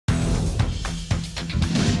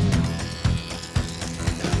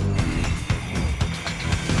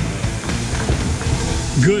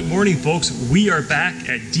Good morning, folks. We are back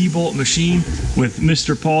at Debolt Machine with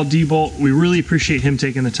Mr. Paul Debolt. We really appreciate him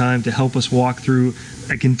taking the time to help us walk through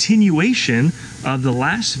a continuation of the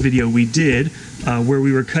last video we did where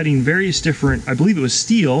we were cutting various different, I believe it was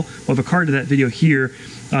steel. We'll have a card to that video here,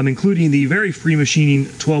 including the very free machining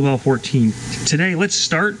 12L14. Today, let's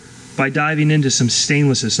start by diving into some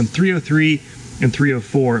stainlesses, some 303 and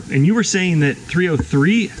 304. And you were saying that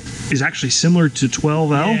 303 is actually similar to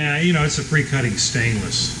 12L? Yeah, you know, it's a free-cutting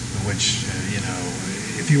stainless, which, you know,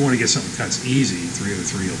 if you want to get something cuts easy,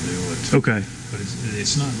 303 will do it. Okay. But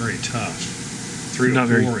it's not very tough.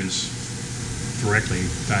 304 is directly,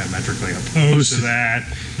 diametrically opposed to that.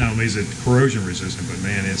 Not only is it corrosion resistant, but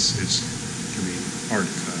man, it can be hard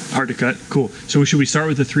to cut. Hard to cut. Cool. So should we start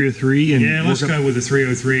with the 303? And yeah, let's go with the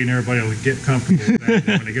 303, and everybody will get comfortable with that.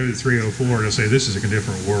 And when they go to the 304, they'll say this is a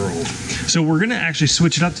different world. So we're going to actually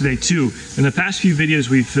switch it up today too. In the past few videos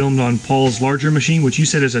we've filmed on Paul's larger machine, which you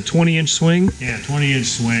said is a 20-inch swing. Yeah, 20-inch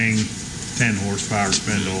swing, 10 horsepower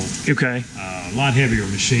spindle. Okay. A lot heavier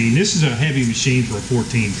machine. This is a heavy machine for a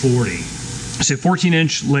 1440. It's a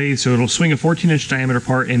 14-inch lathe, so it'll swing a 14-inch diameter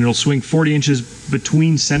part, and it'll swing 40 inches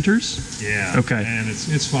between centers? Yeah. Okay. And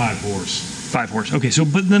it's 5 horse. 5 horse. Okay, so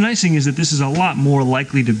but the nice thing is that this is a lot more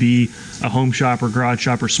likely to be a home shop or garage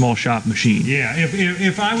shop or small shop machine. Yeah,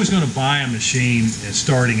 if I was going to buy a machine and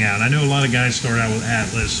starting out, I know a lot of guys start out with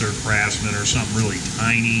Atlas or Craftsman or something really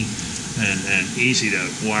tiny and easy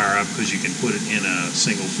to wire up because you can put it in a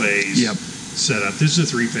single phase setup. This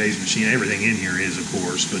is a 3-phase machine. Everything in here is, of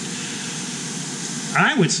course, but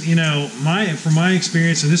I would, you know, from my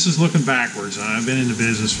experience, and this is looking backwards, I've been in the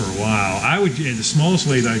business for a while, the smallest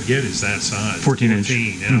lathe I'd get is that size. 14 inch.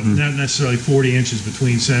 You know, not necessarily 40 inches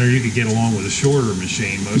between center. You could get along with a shorter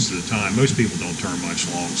machine most of the time. Most people don't turn much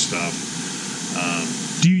long stuff.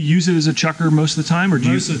 Do you use it as a chucker most of the time? Or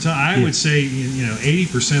do most of the time, I would say, you know,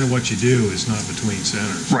 80% of what you do is not between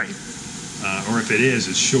centers. Right. Or if it is,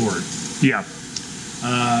 it's short. Yeah.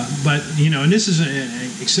 But, you know, and this is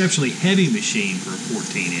an exceptionally heavy machine for a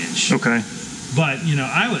 14-inch. Okay. But, you know,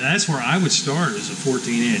 that's where I would start as a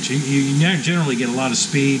 14-inch. You generally get a lot of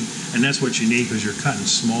speed, and that's what you need because you're cutting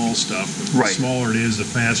small stuff. The smaller it is, the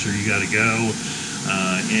faster you got to go.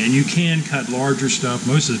 And you can cut larger stuff.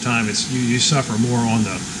 Most of the time, you suffer more on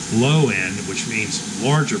the low end, which means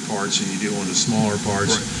larger parts than you do on the smaller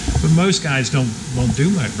parts. Right. But most guys won't do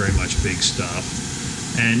very much big stuff.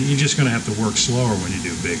 And you're just going to have to work slower when you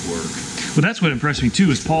do big work. Well, that's what impressed me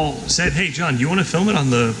too. Is Paul said, "Hey, John, do you want to film it on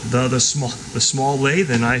the small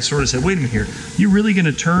lathe?" And I sort of said, "Wait a minute here. You're really going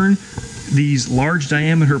to turn these large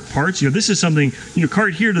diameter parts? You know, this is something. You know,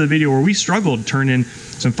 card here to the video where we struggled turning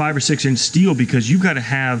some 5 or 6 inch steel because you've got to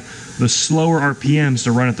have the slower RPMs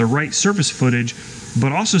to run at the right surface footage,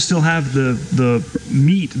 but also still have the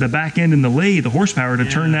meat, the back end in the lathe, the horsepower to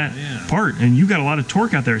turn that part. And you've got a lot of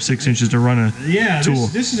torque out there at 6 inches to run a tool.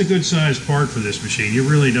 This is a good sized part for this machine. You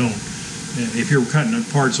really don't. If you're cutting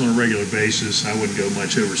parts on a regular basis, I wouldn't go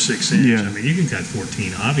much over 6 inch. Yeah. I mean, you can cut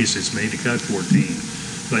 14. Obviously, it's made to cut 14.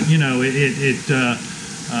 But, you know, it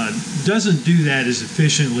doesn't do that as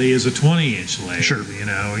efficiently as a 20-inch lathe. Sure. You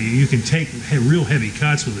know, you can take real heavy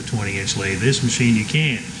cuts with a 20-inch lathe. This machine, you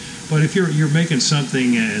can't. But if you're making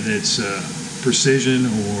something that's precision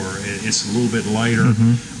or it's a little bit lighter,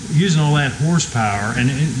 using all that horsepower, and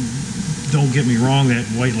don't get me wrong, that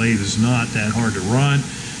white lathe is not that hard to run.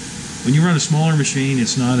 When you run a smaller machine,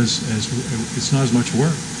 it's not as much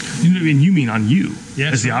work. You mean on you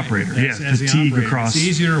as the operator? As the operator. Across. It's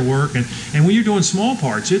easier to work, and when you're doing small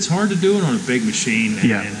parts, it's hard to do it on a big machine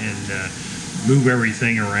and move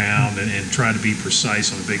everything around and try to be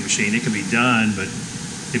precise on a big machine. It can be done, but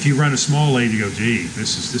if you run a small lathe, you go, gee,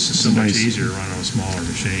 this is so much easier to run on a smaller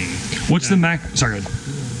machine. What's the max? Sorry, go ahead.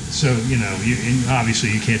 So, you know, and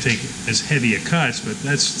obviously you can't take as heavy a cuts, but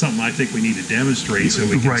that's something I think we need to demonstrate so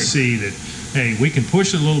we can see that, hey, we can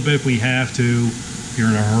push it a little bit if we have to. If you're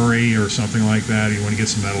in a hurry or something like that, you want to get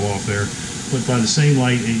some metal off there. But by the same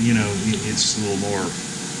light, you know, it's a little more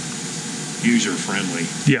user-friendly.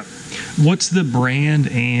 Yeah. What's the brand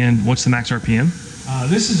and what's the max RPM?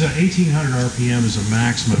 This is a 1800 RPM is a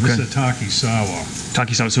maximum. Okay. This is a Takisawa.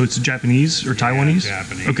 Takisawa, so it's Japanese or Taiwanese?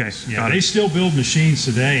 Japanese. Okay. Yeah, they still build machines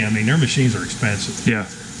today. I mean, their machines are expensive. Yeah.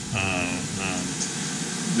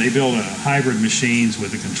 They build hybrid machines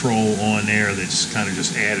with a control on there that's kind of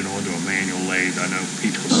just added onto a manual lathe. I know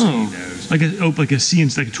people see those. Like a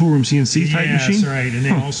CNC, like a tool room CNC type machine? Yeah, that's right. And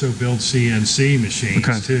they also build CNC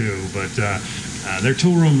machines too. But their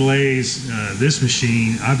tool room lathes, this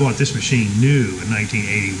machine, I bought this machine new in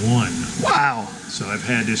 1981. Wow. So I've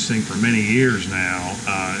had this thing for many years now,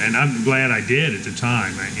 and I'm glad I did at the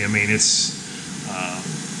time. I mean, it's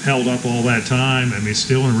held up all that time. I mean, it's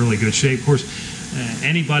still in really good shape. Of course,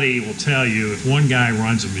 anybody will tell you if one guy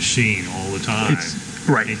runs a machine all the time,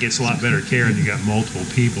 it gets a lot better care than you got multiple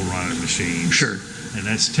people running machines. Sure. And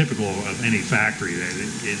that's typical of any factory.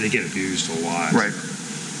 They get abused a lot. Right.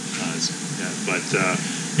 But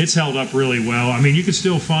it's held up really well. I mean, you can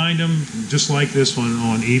still find them just like this one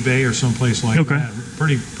on eBay or someplace like that.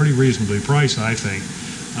 Pretty reasonably priced, I think.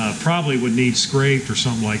 Probably would need scraped or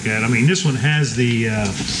something like that. I mean, this one has the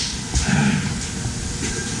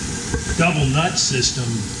double nut system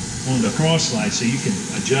on the cross slide, so you can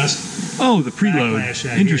adjust. Oh, the preload.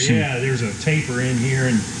 Interesting. Yeah, there's a taper in here,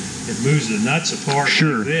 and it moves the nuts apart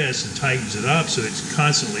like this and tightens it up so it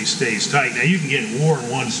constantly stays tight. Now, you can get wore in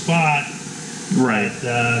one spot. Right.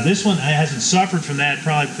 But, this one hasn't suffered from that,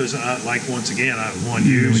 probably because, like, once again, I have one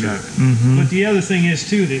user. But the other thing is,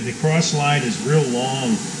 too, the cross slide is real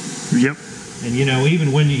long. Yep. And, you know,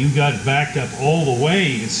 even when you got backed up all the way,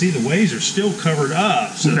 you can see the ways are still covered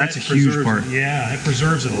up. So that's a huge part. Yeah, it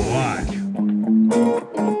preserves it a lot.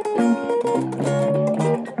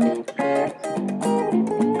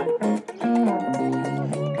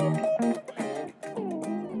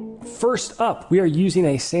 First up, we are using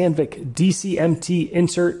a Sandvik DCMT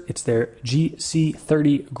insert. It's their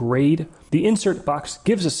GC30 grade. The insert box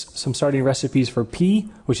gives us some starting recipes for P,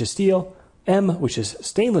 which is steel, M, which is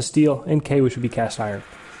stainless steel, and K, which would be cast iron.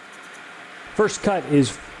 First cut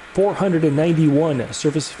is 491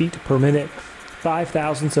 surface feet per minute,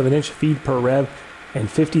 5/1000 of an inch feed per rev, and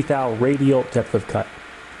 50 thou radial depth of cut.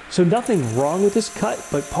 So nothing wrong with this cut,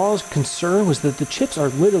 but Paul's concern was that the chips are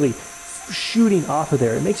literally shooting off of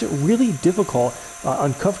there. It makes it really difficult,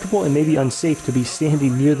 uncomfortable, and maybe unsafe to be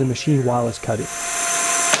standing near the machine while it's cutting.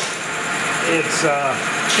 It's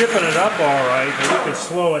chipping it up all right, but we can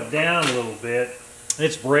slow it down a little bit.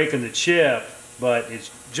 It's breaking the chip, but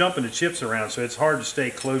it's jumping the chips around, so it's hard to stay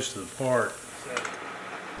close to the part.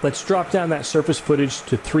 Let's drop down that surface footage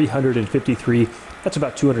to 353. That's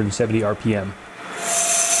about 270 RPM.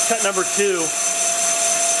 Cut number 2.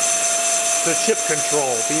 The chip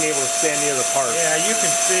control, being able to stand near the part. Yeah, you can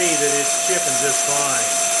see that it's chipping just fine.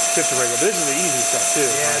 Chips are regular, but this is the easy stuff too.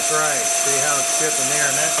 Yeah, that's right. See how it's chipping there,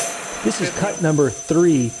 and that's... This is cut number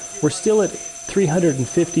 3. We're still at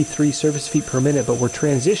 353 surface feet per minute, but we're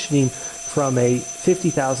transitioning from a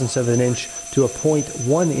 50/1000 of an inch to a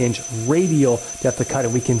 0.1 inch radial depth of cut,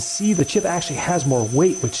 and we can see the chip actually has more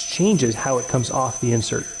weight, which changes how it comes off the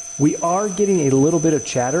insert. We are getting a little bit of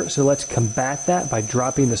chatter, so let's combat that by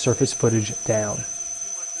dropping the surface footage down.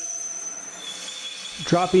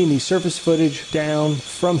 Dropping the surface footage down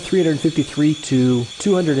from 353 to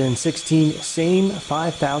 216, same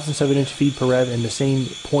 5/1000 of an inch feed per rev and the same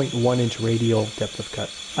 0.1 inch radial depth of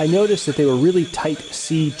cut. I noticed that they were really tight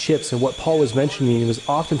C chips, and what Paul was mentioning was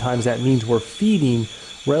oftentimes that means we're feeding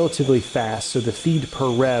relatively fast, so the feed per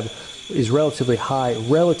rev is relatively high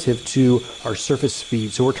relative to our surface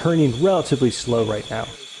speed. So we're turning relatively slow right now.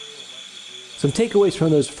 Some takeaways from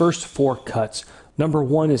those first 4 cuts. Number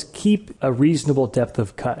 1 is keep a reasonable depth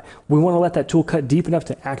of cut. We want to let that tool cut deep enough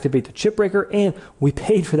to activate the chip breaker, and we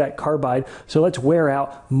paid for that carbide, so let's wear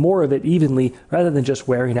out more of it evenly rather than just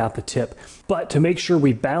wearing out the tip. But to make sure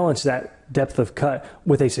we balance that depth of cut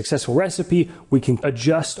with a successful recipe, we can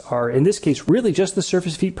adjust our, in this case, really just the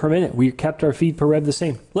surface feet per minute. We kept our feed per rev the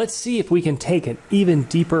same. Let's see if we can take an even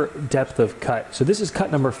deeper depth of cut. So this is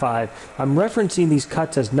cut number 5. I'm referencing these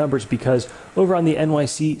cuts as numbers because over on the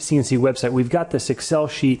NYC CNC website, we've got this Excel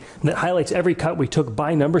sheet that highlights every cut we took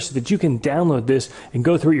by number so that you can download this and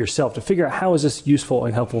go through it yourself to figure out how is this useful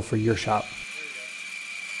and helpful for your shop.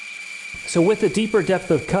 So with the deeper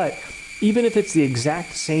depth of cut, even if it's the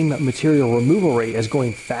exact same material removal rate as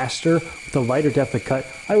going faster with a lighter depth of cut,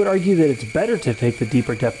 I would argue that it's better to take the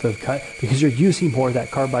deeper depth of cut because you're using more of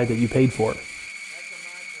that carbide that you paid for.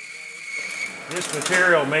 This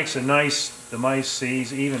material makes the nice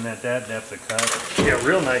C's even at that depth of cut. Yeah,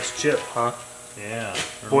 real nice chip, huh? Yeah.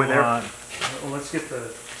 Boy, there. Well, let's get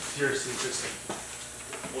the, seriously, just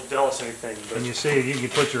won't tell us anything. But. And you see, you can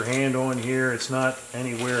put your hand on here, it's not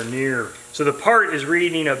anywhere near. So the part is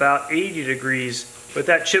reading about 80 degrees, but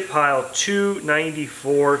that chip pile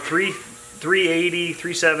 294, 380,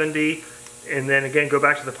 370, and then again go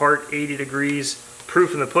back to the part 80 degrees,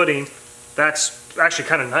 proof in the pudding. That's actually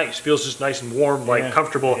kind of nice. Feels just nice and warm, like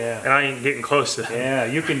comfortable, and I ain't getting close to that. Yeah,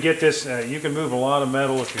 you can get this, you can move a lot of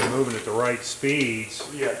metal if you're moving at the right speeds.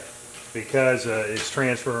 Yeah. Because it's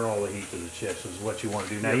transferring all the heat to the chips is what you want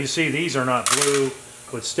to do. Now you see these are not blue,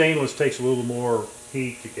 but stainless takes a little more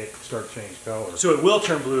heat to start to change color. So it will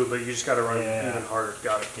turn blue, but you just got to run it even harder.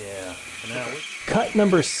 Got it. Yeah. Now cut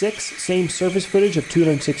number 6, same surface footage of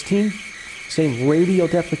 216. Same radial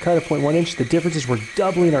depth of cut of 0.1 inch. The difference is we're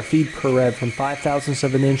doubling our feed per rev from 5/1000ths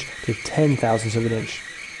of an inch to 10/1000ths of an inch.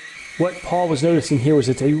 What Paul was noticing here was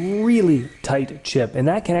it's a really tight chip, and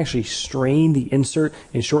that can actually strain the insert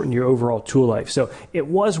and shorten your overall tool life. So it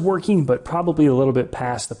was working, but probably a little bit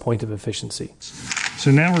past the point of efficiency.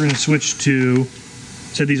 So now we're going to switch to,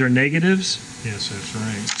 so these are negatives. Yes, that's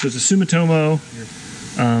right. So it's a Sumitomo.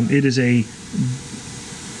 It is a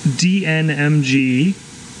DNMG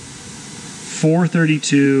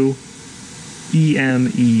 432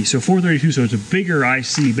 EME. So 432, so it's a bigger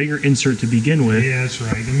IC, bigger insert to begin with. Yeah, that's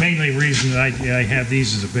right. The mainly reason that I have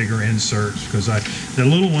these as a bigger inserts because the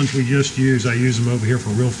little ones we just use, I use them over here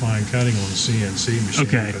for real fine cutting on the CNC machine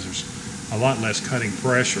because there's a lot less cutting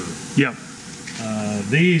pressure. Yep.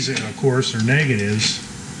 These, of course, are negatives,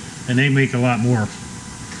 and they make a lot more.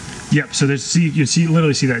 Yep, so there's, you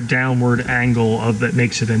literally see that downward angle of that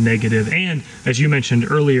makes it a negative. And as you mentioned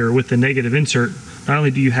earlier, with the negative insert, not only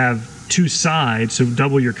do you have two sides, so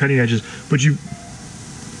double your cutting edges, but you've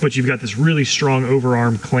got this really strong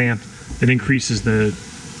overarm clamp that increases the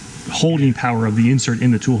holding power of the insert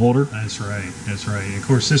in the tool holder. That's right, that's right. And of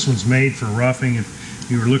course, this one's made for roughing. If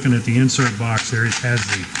you were looking at the insert box there, it has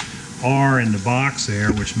the R in the box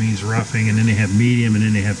there, which means roughing, and then they have medium, and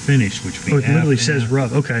then they have finish, which means it literally says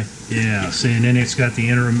rough. Okay. Yeah. See, and then it's got the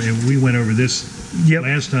interim. And we went over this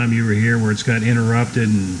last time you were here, where it's got interrupted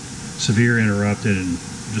and severe interrupted and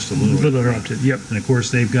just a little interrupted. Yep. And of course,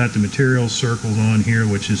 they've got the material circled on here,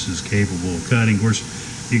 which is capable of cutting. Of course,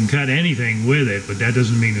 you can cut anything with it, but that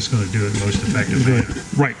doesn't mean it's going to do it most effective manner.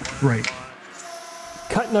 Right. Right.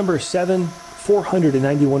 Cut number 7.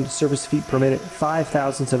 491 surface feet per minute,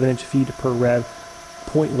 5/1000ths of an inch feed per rev,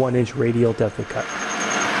 0.1 inch radial depth of cut.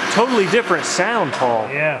 Totally different sound, Paul.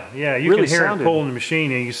 Yeah, yeah. You really can hear sounded. it pulling the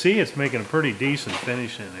machine, and you see it's making a pretty decent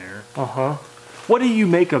finish in there. What do you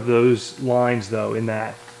make of those lines, though, in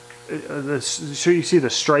that? So you see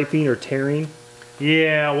the striping or tearing?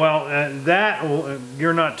 Yeah, well, that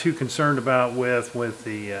you're not too concerned about with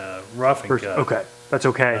the roughing cut. Okay, that's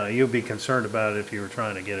okay. You'll be concerned about it if you were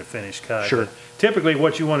trying to get a finished cut. Sure. But typically,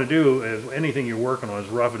 what you want to do is anything you're working on is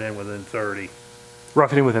rough it in within 30.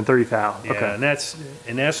 Rough it in within 30 thou. Yeah, Okay. and that's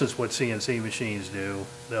in essence what CNC machines do.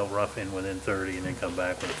 They'll rough in within 30 and then come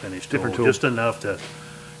back with a finished Different tool, tool. just enough to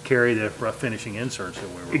carry the rough finishing inserts that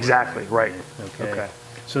we were Exactly, right. Okay.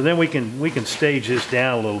 So then we can stage this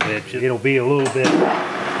down a little bit. It'll be a little bit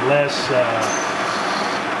less.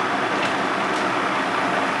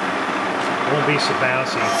 Won't be so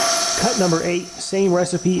bouncy. Cut number 8, same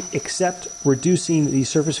recipe, except reducing the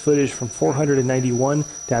surface footage from 491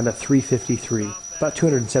 down to 353, about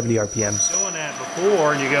 270 RPMs. Doing that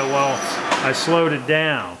before, and you go, well, I slowed it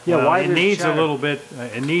down. Yeah, well, why it did it needs a shatter? little bit.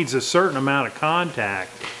 It needs a certain amount of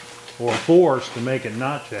contact or force to make it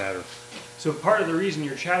not shatter. So part of the reason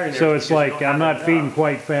you're chattering there So is it's because you like don't I'm have not enough. feeding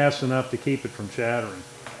quite fast enough to keep it from shattering.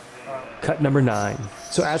 Cut number 9.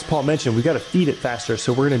 So as Paul mentioned, we've got to feed it faster,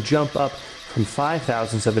 so we're going to jump up from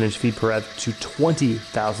 5/1000ths of an inch feed per rev to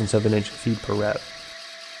 20/1000ths of an inch feed per rev.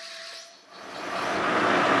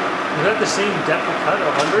 Is that the same depth of cut,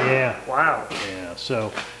 100? Yeah. Wow. Yeah.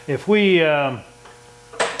 So if we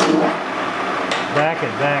back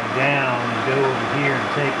it back down and go over here and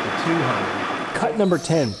take the 200. Cut number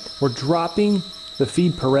 10. We're dropping the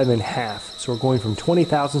feed per rev in half. So we're going from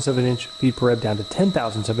 20/1000ths of an inch feed per rev down to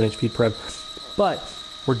 10/1000ths of an inch feed per rev. But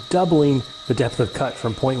we're doubling the depth of cut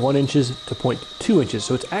from 0.1 inches to 0.2 inches.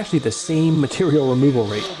 So it's actually the same material removal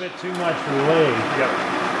rate. A little bit too much for the lathe. Yep.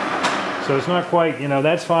 So it's not quite,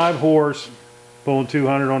 that's 5 horse pulling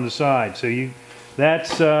 200 on the side. So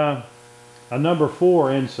that's a number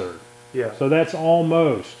 4 insert. Yeah. So that's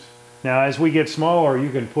almost. Now as we get smaller,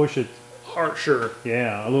 you can push it, Sure.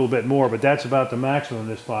 a little bit more, but that's about the maximum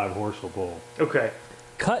this 5 horse will pull. Okay.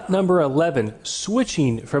 Cut number 11,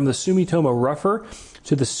 switching from the Sumitomo rougher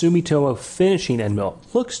to the Sumitomo finishing end mill.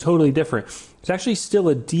 Looks totally different. It's actually still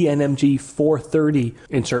a DNMG 430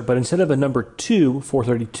 insert, but instead of a number 2,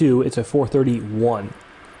 432, it's a 431.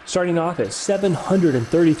 Starting off at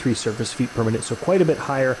 733 surface feet per minute, so quite a bit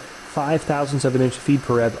higher, 5/1000ths of an inch feed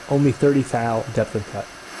per rev, only 30 thou depth of cut.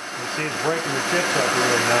 You see it's breaking the tips up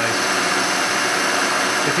really nice.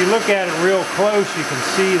 If you look at it real close, you can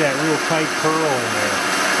see that real tight curl in there.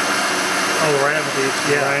 Oh, right out the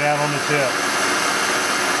Right out on the tip.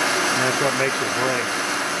 And that's what makes it break.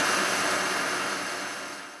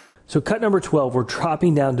 So cut number 12, we're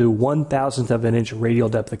dropping down to 1/1000th of an inch radial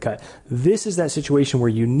depth of cut. This is that situation where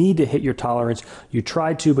you need to hit your tolerance. You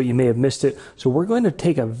tried to, but you may have missed it. So we're going to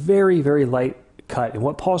take a very, very light cut. And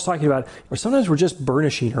what Paul's talking about, or sometimes we're just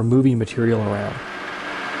burnishing or moving material around.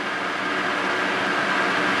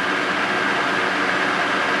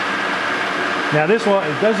 Now this one,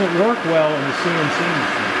 it doesn't work well in the CNC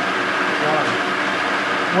machine.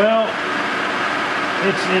 Well,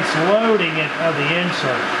 it's loading it of the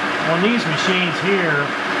insert. On these machines here,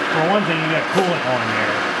 for one thing, you got coolant on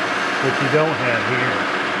there, which you don't have here.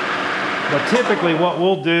 But typically what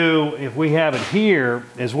we'll do if we have it here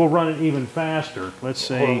is we'll run it even faster. Let's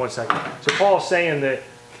say... Hold on 1 second. So Paul's saying that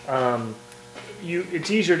it's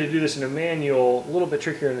easier to do this in a manual, a little bit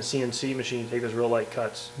trickier in the CNC machine to take those real light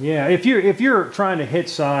cuts. Yeah, if you're trying to hit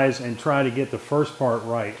size and try to get the first part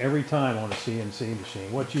right every time on a CNC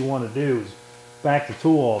machine, what you want to do is back to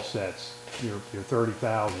tool offsets, your 30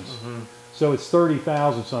 thousandths. So it's 30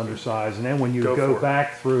 thousandths undersized, and then when you go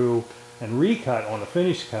back through and recut on the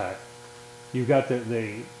finished cut, you've got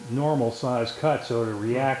the normal size cut, so it'll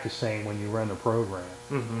react the same when you run the program.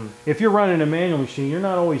 If you're running a manual machine, you're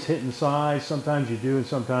not always hitting size. Sometimes you do and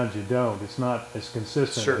sometimes you don't. It's not as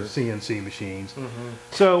consistent as CNC machines.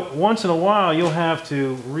 So once in a while, you'll have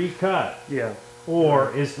to recut. Yeah.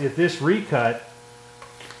 Or if this recut,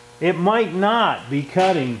 it might not be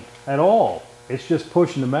cutting at all. It's just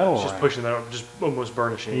pushing the metal around. Just pushing the metal, just almost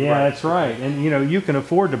burnishing. Yeah, that's right. And you can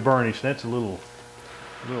afford to burnish. That's a little...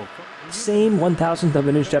 Same 1,000th of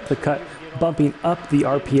an inch depth of cut, bumping up the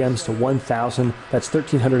RPMs to 1,000. That's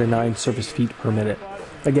 1,309 surface feet per minute.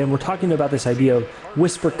 Again, we're talking about this idea of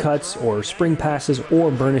whisper cuts or spring passes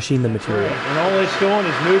or burnishing the material. And all it's doing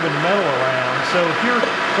is moving the metal around. So if you're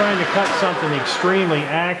trying to cut something extremely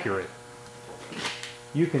accurate,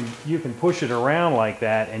 you can push it around like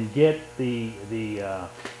that and get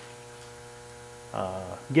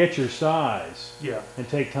get your size. Yeah. And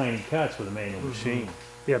take tiny cuts with a manual machine.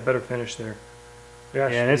 Yeah, better finish there. Yeah,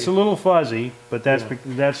 and it's a little fuzzy, but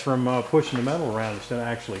that's from pushing the metal around instead of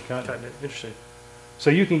actually cutting it. Interesting.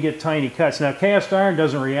 So you can get tiny cuts. Now, cast iron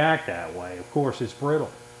doesn't react that way. Of course, it's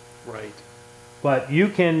brittle. Right. But you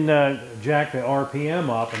can jack the RPM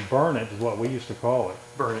up and burn it, is what we used to call it.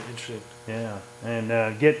 Burn it, interesting. Yeah,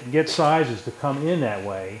 and get sizes to come in that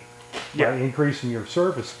way by increasing your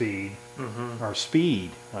surface speed. Or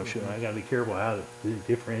speed. I got to be careful how to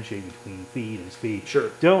differentiate between feed and speed.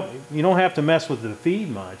 Sure. You don't have to mess with the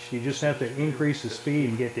feed much. You just have to increase the speed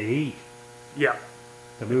and get the heat. Yeah.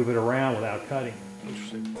 To move it around without cutting.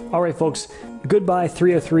 Interesting. All right, folks. Goodbye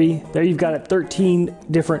 303. There you've got it. 13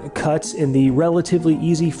 different cuts in the relatively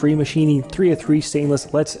easy free machining 303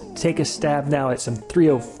 stainless. Let's take a stab now at some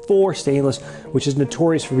 304 stainless, which is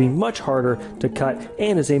notorious for being much harder to cut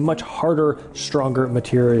and is a much harder, stronger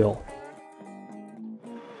material.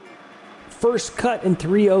 First cut in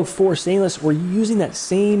 304 stainless, we're using that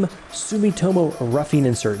same Sumitomo roughing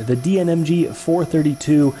insert, the DNMG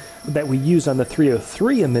 432 that we used on the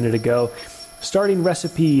 303 a minute ago. Starting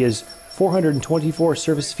recipe is 424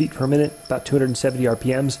 surface feet per minute, about 270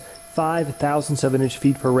 RPMs, 5,000ths of an inch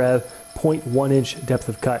feet per rev, 0.1 inch depth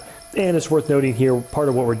of cut. And it's worth noting here, part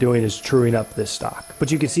of what we're doing is truing up this stock.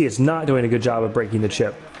 But you can see it's not doing a good job of breaking the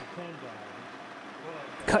chip.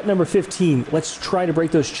 Cut number 15, let's try to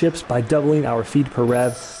break those chips by doubling our feet per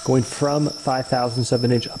rev, going from 5,000ths of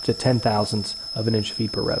an inch up to 10,000ths of an inch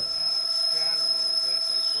feet per rev.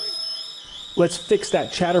 Let's fix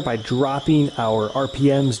that chatter by dropping our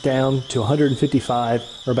RPMs down to 155,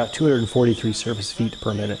 or about 243 surface feet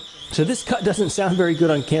per minute. So this cut doesn't sound very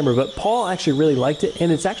good on camera, but Paul actually really liked it, and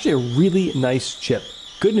it's actually a really nice chip.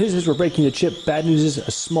 Good news is we're breaking the chip, bad news is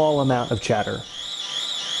a small amount of chatter.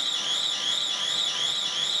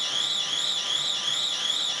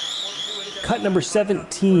 Cut number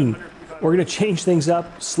 17, we're going to change things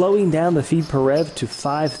up, slowing down the feed per rev to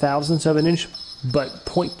 5,000ths of an inch, but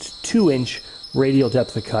 0.2 inch radial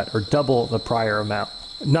depth of cut, or double the prior amount.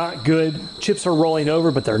 Not good. Chips are rolling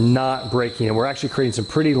over, but they're not breaking, and we're actually creating some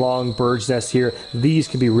pretty long bird's nests here. These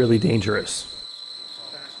can be really dangerous.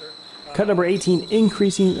 Cut number 18,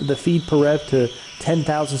 increasing the feed per rev to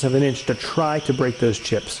 10,000ths of an inch to try to break those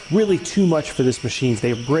chips. Really too much for this machine.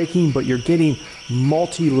 They're breaking, but you're getting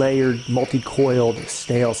multi-layered, multi-coiled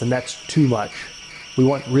stales, and that's too much. We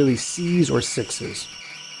want really C's or 6's.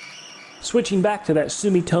 Switching back to that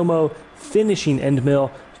Sumitomo finishing end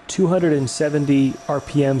mill, 270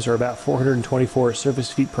 RPMs, or about 424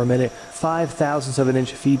 surface feet per minute, 5,000ths of an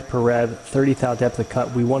inch feed per rev, 30 thou depth of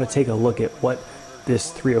cut. We want to take a look at what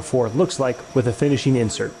this 304 looks like with a finishing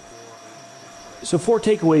insert. So 4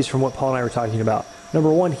 takeaways from what Paul and I were talking about.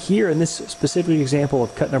 Number 1, here in this specific example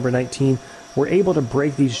of cut number 19, we're able to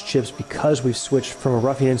break these chips because we've switched from a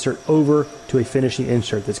roughing insert over to a finishing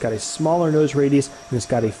insert that's got a smaller nose radius and it's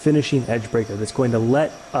got a finishing edge breaker that's going to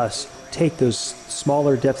let us take those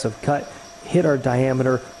smaller depths of cut, hit our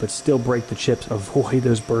diameter, but still break the chips, avoid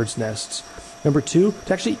those bird's nests. Number 2,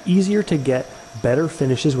 it's actually easier to get better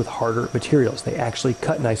finishes with harder materials. They actually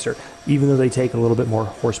cut nicer, even though they take a little bit more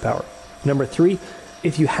horsepower. Number 3,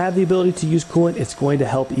 if you have the ability to use coolant, it's going to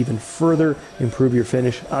help even further improve your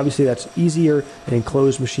finish. Obviously, that's easier in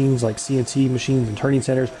enclosed machines like CNC machines and turning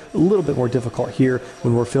centers. A little bit more difficult here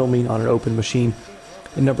when we're filming on an open machine.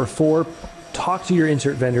 And number 4, talk to your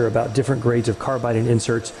insert vendor about different grades of carbide and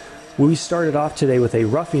inserts. We started off today with a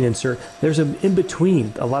roughing insert. There's an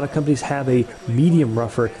in-between. A lot of companies have a medium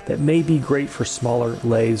rougher that may be great for smaller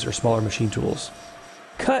lathes or smaller machine tools.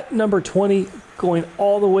 Cut number 20, going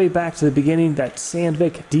all the way back to the beginning, that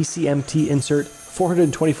Sandvik DCMT insert,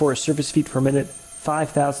 424 surface feet per minute,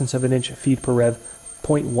 5,007-inch feet per rev,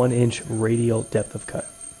 0.1-inch radial depth of cut.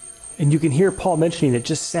 And you can hear Paul mentioning it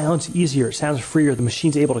just sounds easier, it sounds freer, the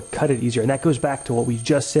machine's able to cut it easier. And that goes back to what we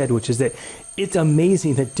just said, which is that it's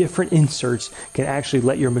amazing that different inserts can actually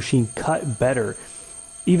let your machine cut better,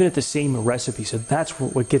 even at the same recipe. So that's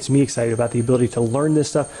what gets me excited about the ability to learn this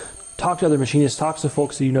stuff. Talk to other machinists, talk to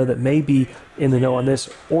folks that you know that may be in the know on this,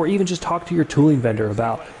 or even just talk to your tooling vendor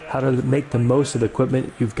about how to make the most of the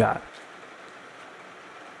equipment you've got.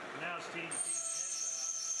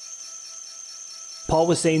 Paul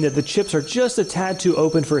was saying that the chips are just a tad too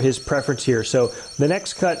open for his preference here. So the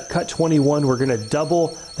next cut, cut 21, we're going to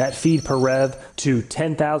double that feed per rev to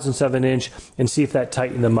 10,007-inch and see if that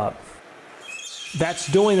tightened them up. That's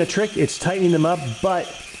doing the trick. It's tightening them up, but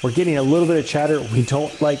we're getting a little bit of chatter. We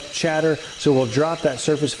don't like chatter, so we'll drop that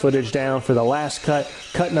surface footage down for the last cut,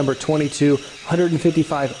 cut number 22,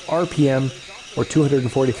 155 RPM or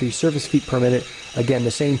 243 surface feet per minute. Again,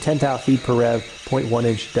 the same 10 thou feet per rev,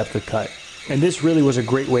 0.1-inch depth of cut. And this really was a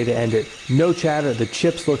great way to end it. No chatter, the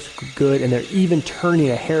chips look good, and they're even turning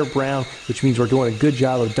a hair brown, which means we're doing a good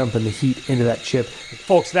job of dumping the heat into that chip.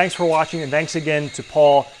 Folks, thanks for watching, and thanks again to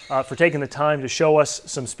Paul for taking the time to show us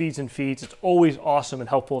some speeds and feeds. It's always awesome and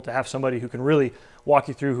helpful to have somebody who can really walk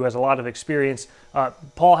you through, who has a lot of experience.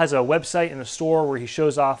 Paul has a website and a store where he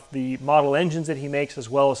shows off the model engines that he makes, as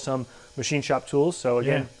well as some machine shop tools. So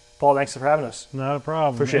again, Paul, thanks for having us. Not a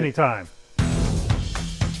problem. Appreciate it. Anytime.